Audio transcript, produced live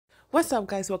What's up,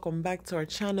 guys? Welcome back to our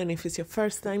channel. And if it's your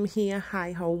first time here,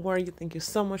 hi, how are you? Thank you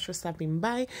so much for stopping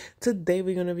by. Today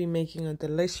we're going to be making a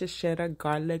delicious cheddar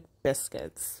garlic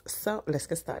biscuits. So let's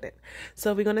get started.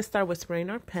 So we're going to start with spraying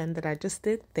our pan that I just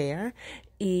did there.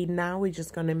 And now we're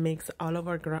just going to mix all of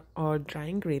our dry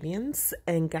ingredients.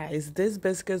 And guys, these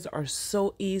biscuits are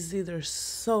so easy. They're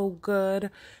so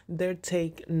good. They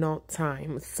take no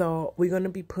time. So we're going to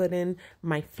be putting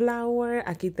my flour.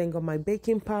 Aquí tengo my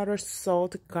baking powder,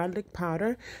 salt, garlic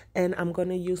powder, and I'm going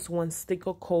to use 1 stick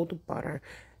of cold butter.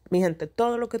 Mi gente,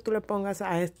 todo lo que tú le pongas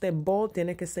a este bowl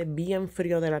tiene que ser bien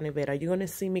frío de la nevera. You're going to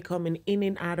see me coming in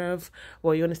and out of,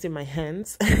 well, you're going to see my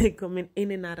hands coming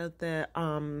in and out of the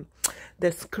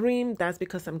screen. That's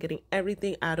because I'm getting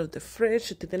everything out of the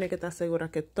fridge. Tú tienes que estar segura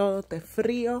que todo esté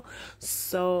frío.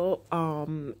 So,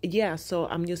 yeah, so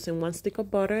I'm using 1 stick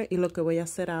of butter. Y lo que voy a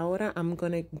hacer ahora, I'm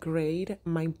going to grate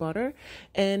my butter.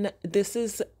 And this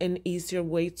is an easier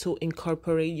way to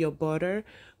incorporate your butter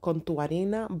con tu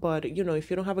harina, but you know, if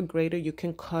you don't have a grater, you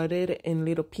can cut it in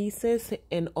little pieces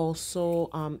and also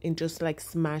and just like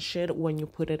smash it when you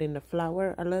put it in the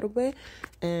flour a little bit.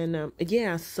 And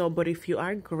yeah, so but if you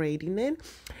are grating it,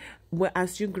 well,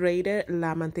 as you grate it,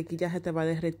 la mantequilla se te va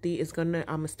a derretir. It's gonna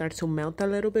start to melt a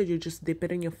little bit. You just dip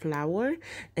it in your flour,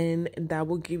 and that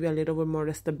will give you a little bit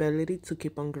more stability to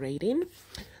keep on grating.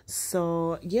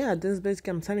 So yeah, this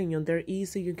basically, I'm telling you, they're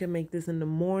easy. You can make this in the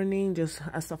morning just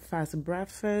as a fast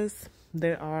breakfast.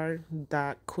 They are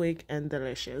that quick and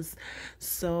delicious.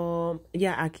 So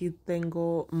yeah, aquí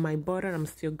tengo my butter. I'm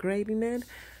still grating it,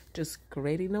 just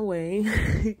grating away.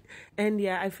 And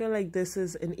yeah, I feel like this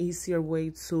is an easier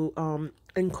way to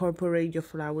incorporate your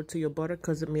flour to your butter,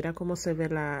 because mira como se ve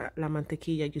la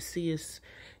mantequilla. You see,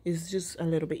 it's just a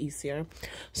little bit easier.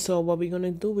 So what we're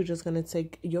gonna do, we're just gonna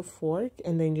take your fork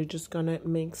and then you're just gonna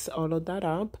mix all of that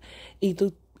up. Y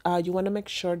tú, you want to make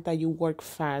sure that you work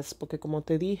fast, porque como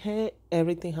te dije,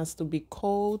 everything has to be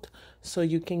cold so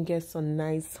you can get some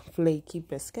nice flaky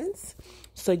biscuits.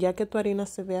 So ya que tu harina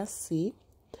se ve así,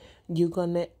 you're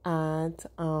gonna add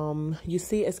you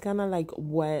see, it's kind of like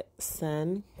wet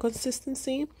sand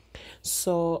consistency.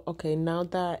 So okay, now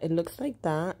that it looks like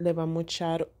that, le vamos a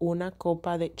echar una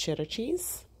copa de cheddar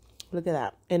cheese. Look at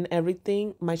that. And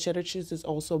everything, my cheddar cheese is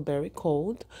also very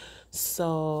cold.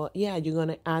 So yeah, you're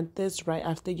gonna add this right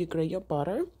after you grate your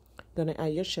butter. You're gonna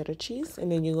add your cheddar cheese,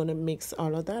 and then you're gonna mix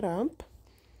all of that up.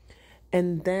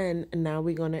 And then now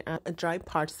we're going to add a dry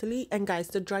parsley. And guys,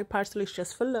 the dry parsley is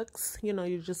just for looks. You know,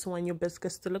 you just want your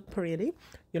biscuits to look pretty.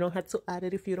 You don't have to add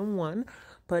it if you don't want.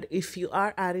 But if you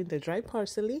are adding the dry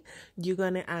parsley, you're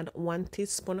going to add 1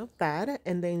 teaspoon of that.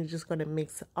 And then you're just going to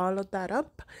mix all of that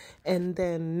up. And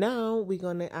then now we're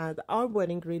going to add our wet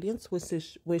ingredients,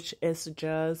 which is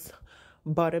just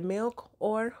buttermilk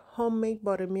or homemade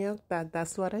buttermilk.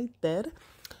 That's what I did.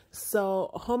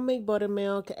 So homemade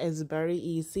buttermilk is very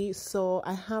easy. So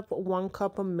I have 1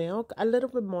 cup of milk, a little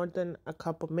bit more than a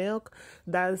cup of milk.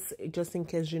 That's just in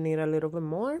case you need a little bit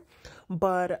more.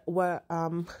 But what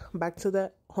back to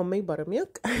the homemade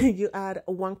buttermilk, you add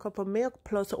 1 cup of milk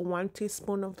plus 1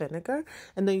 teaspoon of vinegar,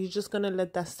 and then you're just gonna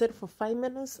let that sit for 5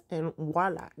 minutes, and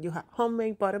voila, you have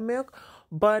homemade buttermilk.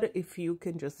 But if you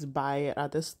can just buy it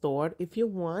at the store if you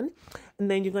want, and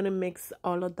then you're gonna mix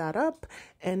all of that up,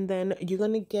 and then you're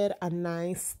gonna get a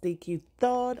nice sticky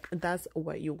dough. That's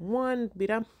what you want.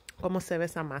 Mira cómo se ve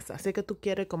esa masa. Así que tú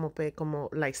quieres como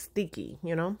like sticky,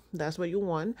 you know, that's what you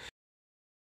want.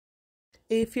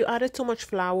 If you added too much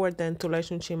flour, then tú le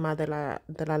echas un chin más de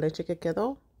la leche que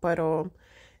quedó. Pero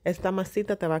esta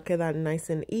masita te va a quedar nice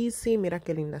and easy. Mira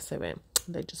qué linda se ve.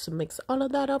 Then just mix all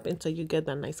of that up until you get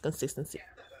that nice consistency.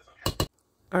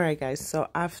 Alright guys, so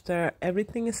after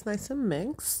everything is nice and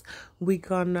mixed, we're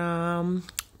gonna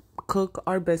cook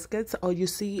our biscuits. Oh, you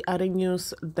see, I didn't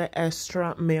use the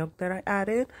extra milk that I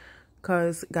added,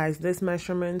 because guys, these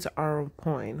measurements are on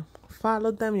point.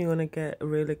 Follow them, you're gonna get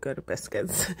really good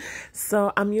biscuits.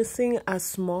 So I'm using a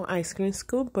small ice cream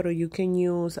scoop, but you can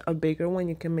use a bigger one.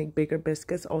 You can make bigger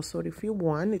biscuits also if you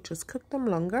want. You just cook them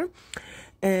longer,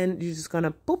 and you're just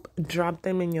gonna drop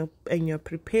them in your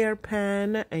prepare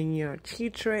pan, in your tea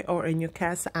tray, or in your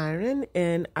cast iron.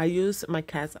 And I use my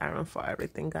cast iron for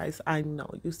everything, guys. I know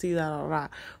you see that a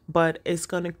lot, but it's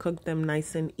gonna cook them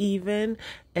nice and even,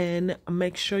 and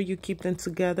make sure you keep them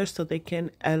together so they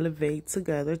can elevate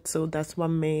together. So that's what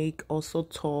make also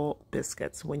tall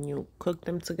biscuits, when you cook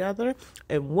them together.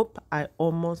 And whoop, I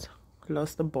almost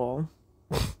lost the ball.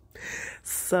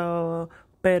 So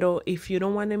Pero if you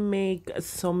don't want to make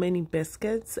so many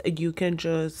biscuits, you can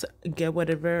just get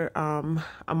whatever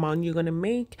amount you're gonna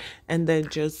make, and then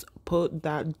just put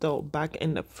that dough back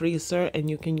in the freezer, and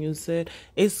you can use it.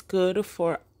 It's good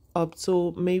for up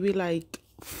to maybe like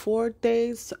 4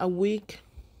 days a week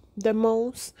the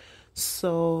most.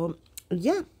 So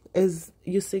yeah, is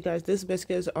you see guys, these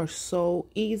biscuits are so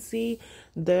easy.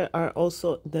 They are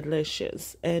also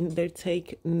delicious, and they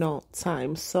take no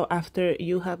time. So after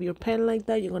you have your pan like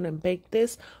that, you're gonna bake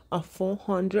this at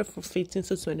 400 for 15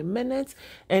 to 20 minutes.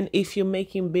 And if you're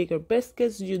making bigger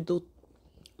biscuits, you do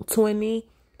 20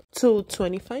 to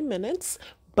 25 minutes.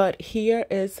 But here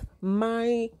is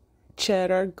my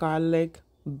cheddar garlic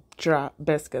drop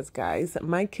biscuits, guys.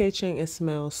 My kitchen, it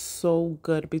smells so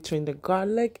good between the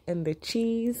garlic and the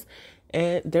cheese,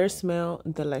 and they smell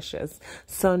delicious.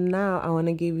 So now I want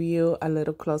to give you a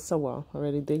little close-up. Well, I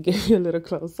already did give you a little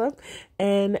close-up,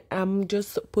 and I'm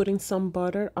just putting some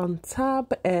butter on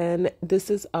top, and this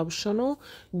is optional.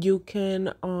 You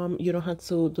can you don't have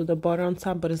to do the butter on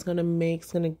top, but it's gonna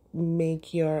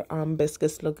make your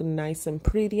biscuits look nice and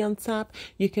pretty on top.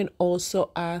 You can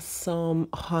also add some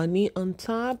honey on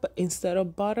top instead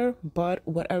of butter, but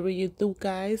whatever you do,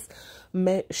 guys,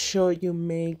 make sure you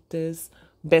make this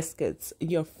biscuits.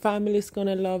 Your family's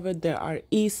gonna love it. They are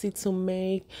easy to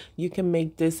make. You can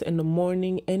make this in the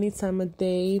morning, any time of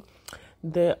day.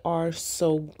 They are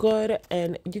so good,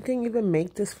 and you can even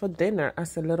make this for dinner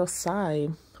as a little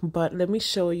side. But let me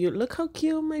show you. Look how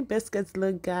cute my biscuits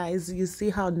look, guys. You see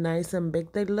how nice and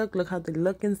big they look. Look how they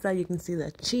look inside. You can see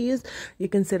the cheese. You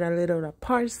can see that little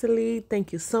parsley.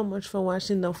 Thank you so much for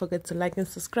watching. Don't forget to like and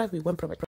subscribe. We went